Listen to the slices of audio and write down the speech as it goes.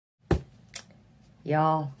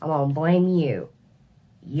Y'all, I'm gonna blame you.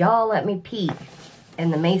 Y'all let me peek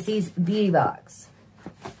in the Macy's beauty box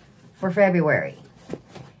for February.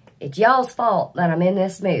 It's y'all's fault that I'm in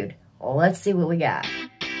this mood. Well, let's see what we got.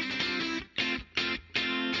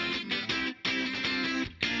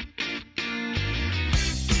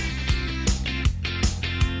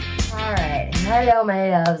 Alright, hello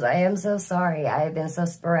my loves. I am so sorry. I have been so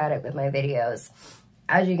sporadic with my videos.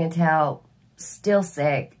 As you can tell, still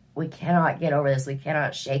sick. We cannot get over this. We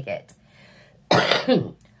cannot shake it.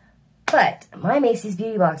 But my Macy's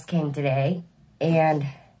beauty box came today, and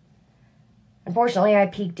unfortunately I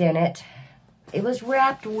peeked in it. It was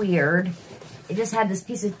wrapped weird. It just had this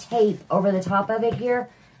piece of tape over the top of it here,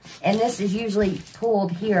 and this is usually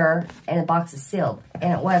pulled here, and the box is sealed,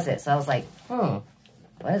 and it wasn't. So I was like, what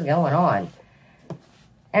is going on?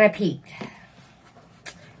 And I peeked.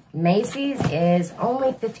 Macy's is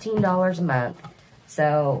only $15 a month.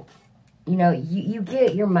 So, you know, you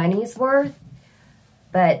get your money's worth,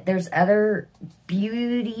 but there's other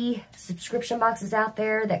beauty subscription boxes out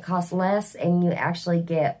there that cost less, and you actually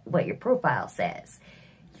get what your profile says.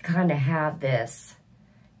 You kind of have this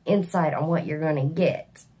insight on what you're going to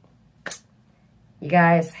get. You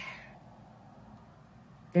guys,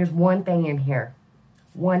 there's one thing in here.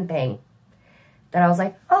 One thing that I was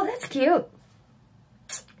like, oh, that's cute.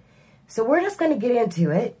 So we're just going to get into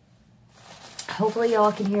it. Hopefully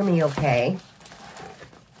y'all can hear me okay.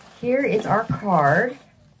 Here is our card.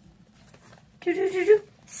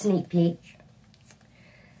 Sneak peek.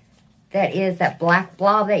 That is that black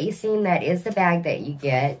blob that you've seen. That is the bag that you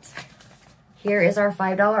get. Here is our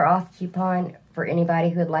 $5 off coupon for anybody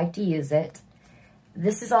who would like to use it.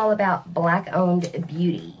 This is all about Black-owned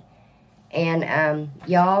beauty. And,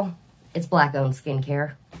 y'all, it's Black-owned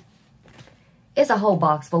skincare. It's a whole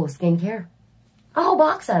box full of skincare. A whole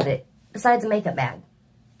box of it. Besides a makeup bag.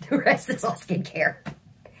 The rest is all skincare.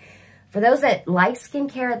 For those that like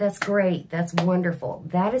skincare, that's great. That's wonderful.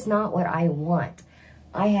 That is not what I want.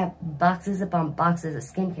 I have boxes upon boxes of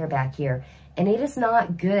skincare back here. And it is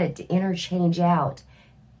not good to interchange out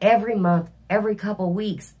every month, every couple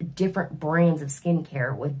weeks, different brands of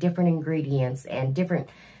skincare with different ingredients and different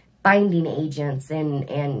binding agents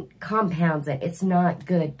and compounds. And it's not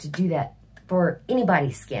good to do that for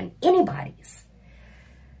anybody's skin. Anybody's.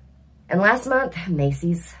 And last month,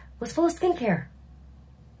 Macy's was full of skincare.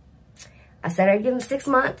 I said I'd give them 6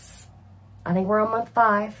 months. I think we're on month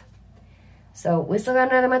 5. So we still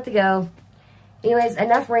got another month to go. Anyways,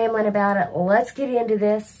 enough rambling about it. Let's get into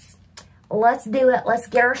this. Let's do it. Let's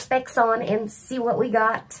get our specs on and see what we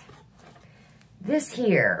got. This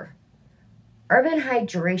here, Urban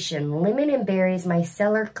Hydration Lemon and Berries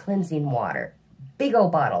Micellar Cleansing Water. Big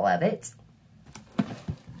old bottle of it.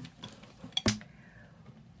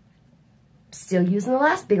 Still using the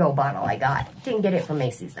last big old bottle I got. Didn't get it from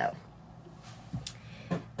Macy's though.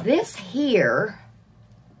 This here,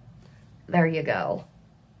 there you go.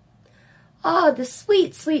 Oh, the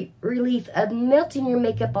sweet, sweet relief of melting your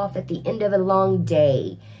makeup off at the end of a long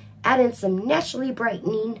day. Add in some naturally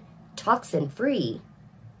brightening, toxin-free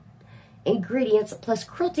ingredients plus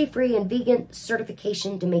cruelty-free and vegan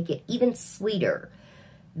certification to make it even sweeter.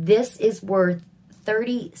 This is worth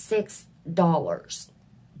 $36.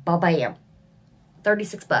 Ba-bam.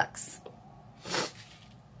 36 bucks.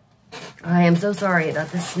 I am so sorry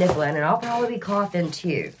about this sniffling, and I'll probably be coughing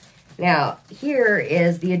too. Now, here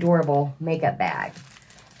is the adorable makeup bag.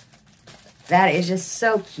 That is just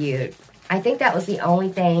so cute. I think that was the only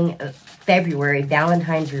thing February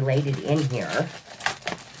Valentine's related in here.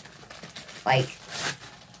 Like,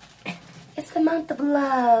 it's the month of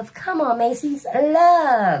love. Come on, Macy's.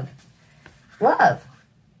 Love. Love.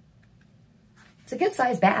 It's a good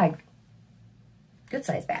size bag. Good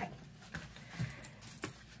size bag.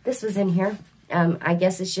 This was in here. I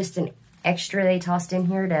guess it's just an extra they tossed in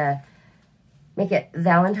here to make it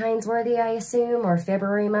Valentine's worthy, I assume, or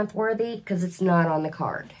February month worthy, because it's not on the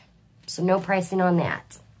card. So no pricing on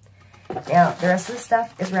that. Now, the rest of the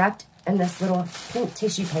stuff is wrapped in this little pink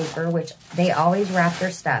tissue paper, which they always wrap their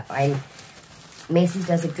stuff. Macy's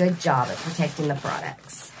does a good job at protecting the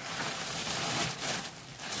products.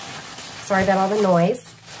 Sorry about all the noise.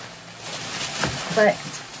 But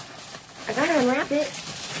I gotta unwrap it.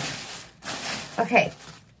 Okay,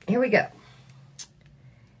 here we go.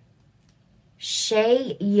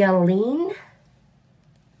 Shea Yaleen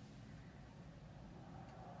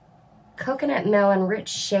Coconut Melon Rich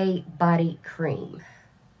Shea Body Cream.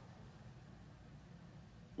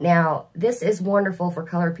 Now, this is wonderful for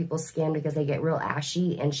colored people's skin because they get real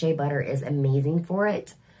ashy, and shea butter is amazing for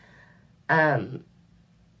it.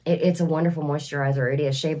 It's a wonderful moisturizer. It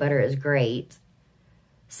is. Shea butter is great.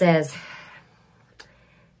 Says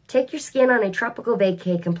Take your skin on a tropical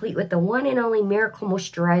vacay, complete with the one and only Miracle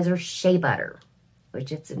Moisturizer Shea Butter,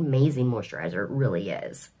 which it's an amazing moisturizer. It really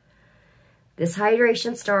is. This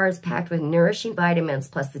hydration star is packed with nourishing vitamins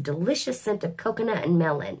plus the delicious scent of coconut and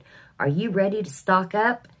melon. Are you ready to stock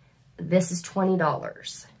up? This is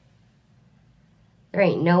 $20. There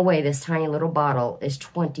ain't no way this tiny little bottle is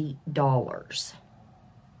 $20.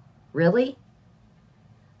 Really? It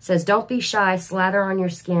says, don't be shy, slather on your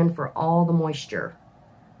skin for all the moisture.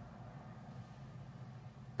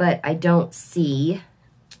 But I don't see,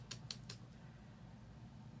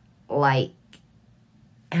 like,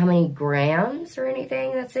 how many grams or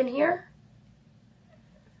anything that's in here.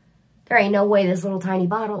 There ain't no way this little tiny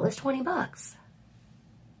bottle is 20 bucks.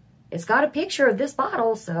 It's got a picture of this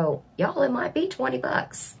bottle, so y'all, it might be 20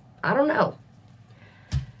 bucks. I don't know.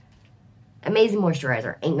 Amazing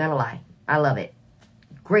moisturizer, ain't gonna lie. I love it.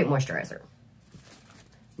 Great moisturizer.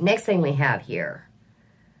 Next thing we have here,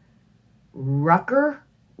 Rucker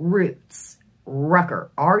Roots. Rucker,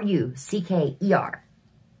 R-U-C-K-E-R.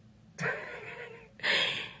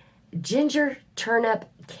 Ginger, turnip,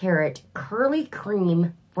 carrot, curly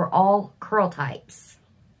cream for all curl types.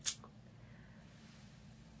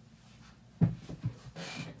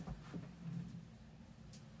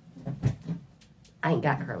 I ain't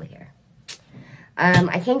got curly hair.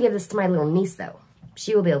 I can give this to my little niece, though.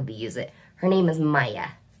 She will be able to use it. Her name is Maya,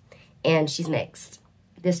 and she's mixed.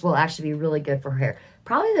 This will actually be really good for her hair.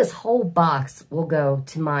 Probably this whole box will go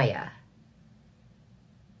to Maya.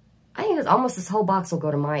 I think it's almost this whole box will go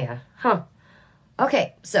to Maya. Huh.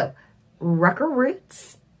 Okay, so Rucker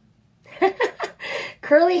Roots.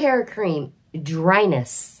 Curly hair cream.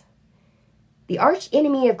 Dryness. The arch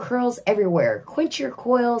enemy of curls everywhere. Quench your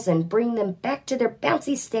coils and bring them back to their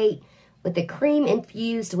bouncy state with the cream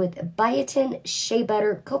infused with biotin, shea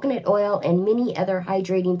butter, coconut oil, and many other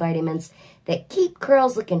hydrating vitamins that keep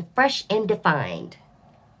curls looking fresh and defined.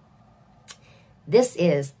 This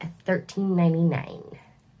is $13.99.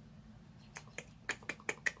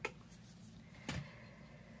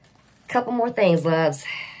 Couple more things, loves.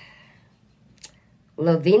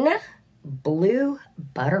 Lovina Blue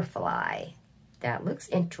Butterfly. That looks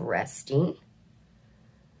interesting.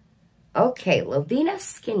 Okay, Lovina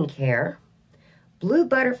Skincare. Blue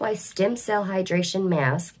Butterfly Stem Cell Hydration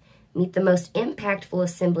Mask. Meet the most impactful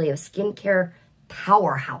assembly of skincare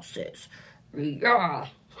powerhouses. Yeah.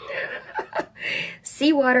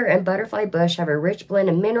 Seawater and butterfly bush have a rich blend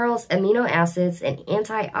of minerals, amino acids, and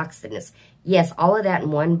antioxidants. Yes, all of that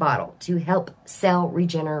in one bottle to help cell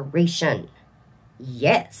regeneration.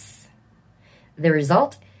 Yes. The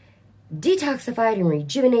result? Detoxified and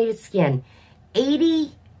rejuvenated skin.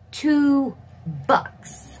 82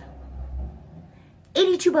 bucks.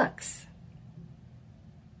 82 bucks.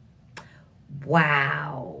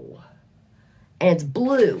 Wow. And it's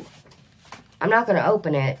blue. I'm not going to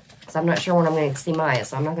open it because I'm not sure when I'm going to see Maya,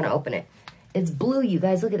 so I'm not going to open it. It's blue, you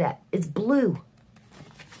guys. Look at that. It's blue.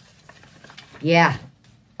 Yeah.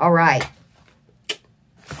 All right.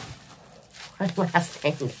 One last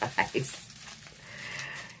thing, guys.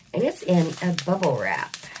 And it's in a bubble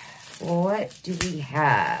wrap. What do we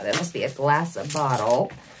have? It must be a glass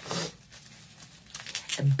bottle.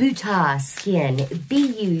 Buttah Skin.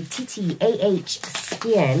 B-U-T-T-A-H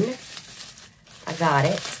Skin. I got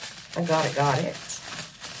it. Got it.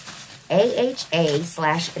 AHA/BHA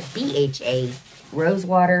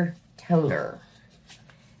Rosewater Toner.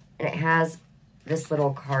 And it has this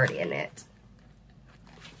little card in it.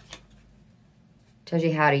 Tells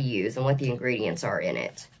you how to use and what the ingredients are in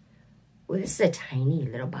it. Oh, this is a tiny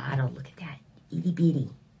little bottle. Look at that. Itty bitty.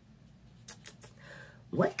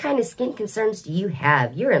 What kind of skin concerns do you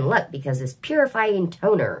have? You're in luck because this purifying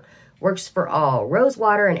toner works for all. Rose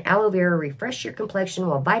water and aloe vera refresh your complexion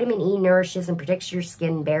while vitamin E nourishes and protects your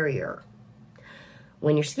skin barrier.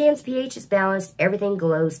 When your skin's pH is balanced, everything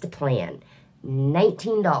glows to plan.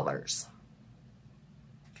 $19.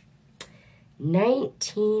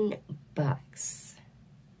 19 bucks.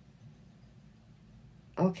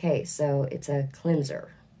 Okay, so it's a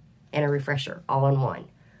cleanser and a refresher all in one.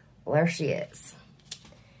 Well, there she is.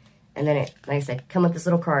 And then it, like I said, come with this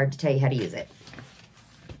little card to tell you how to use it.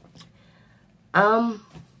 I'm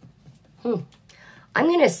going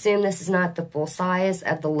to assume this is not the full size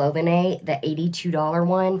of the Lovina, the $82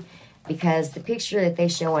 one, because the picture that they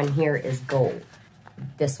show on here is gold.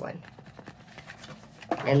 This one.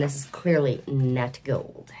 And this is clearly not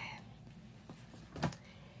gold.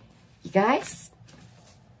 You guys,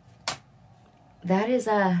 that is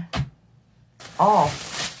all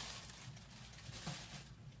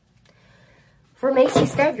for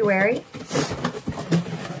Macy's February.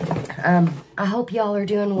 I hope y'all are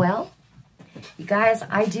doing well. You guys,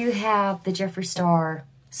 I do have the Jeffree Star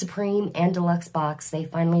Supreme and Deluxe box. They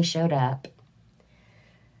finally showed up.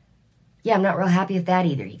 Yeah, I'm not real happy with that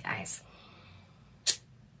either, you guys.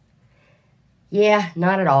 Yeah,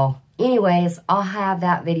 not at all. Anyways, I'll have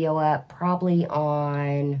that video up probably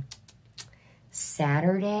on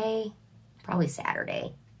Saturday. Probably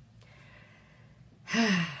Saturday.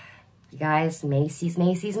 You guys, Macy's,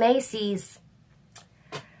 Macy's, Macy's.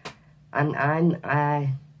 You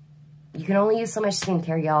can only use so much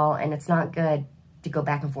skincare, y'all, and it's not good to go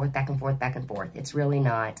back and forth, back and forth, back and forth. It's really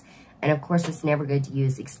not. And of course, it's never good to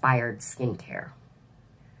use expired skincare.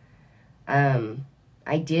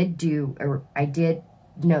 I did do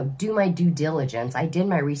my due diligence. I did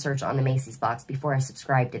my research on the Macy's box before I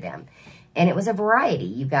subscribed to them. And it was a variety.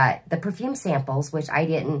 You got the perfume samples, which I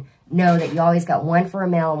didn't know that you always got one for a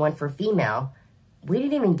male and one for a female. We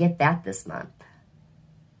didn't even get that this month.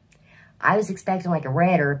 I was expecting like a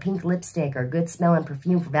red or a pink lipstick or a good smelling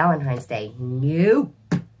perfume for Valentine's Day. Nope.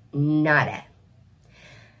 Nada.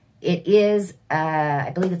 It is,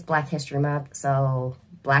 I believe it's Black History Month, so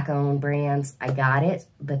Black-owned brands, I got it.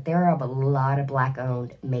 But there are a lot of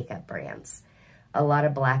Black-owned makeup brands. A lot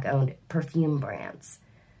of Black-owned perfume brands.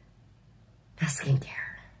 Not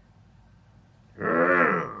skincare.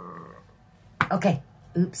 Okay.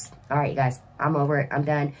 Oops. All right, you guys. I'm over it. I'm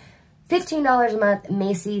done. $15 a month,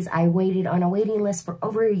 Macy's. I waited on a waiting list for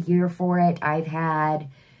over a year for it. I've had,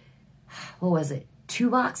 what was it?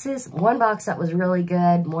 2 boxes. 1 box that was really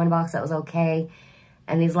good. 1 box that was okay.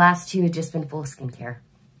 And these last 2 have just been full of skincare.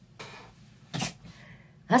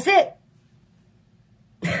 That's it.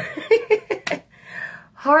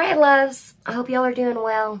 All right, loves. I hope y'all are doing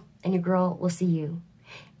well. And your girl will see you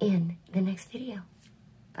in the next video.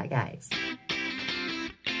 Bye, guys.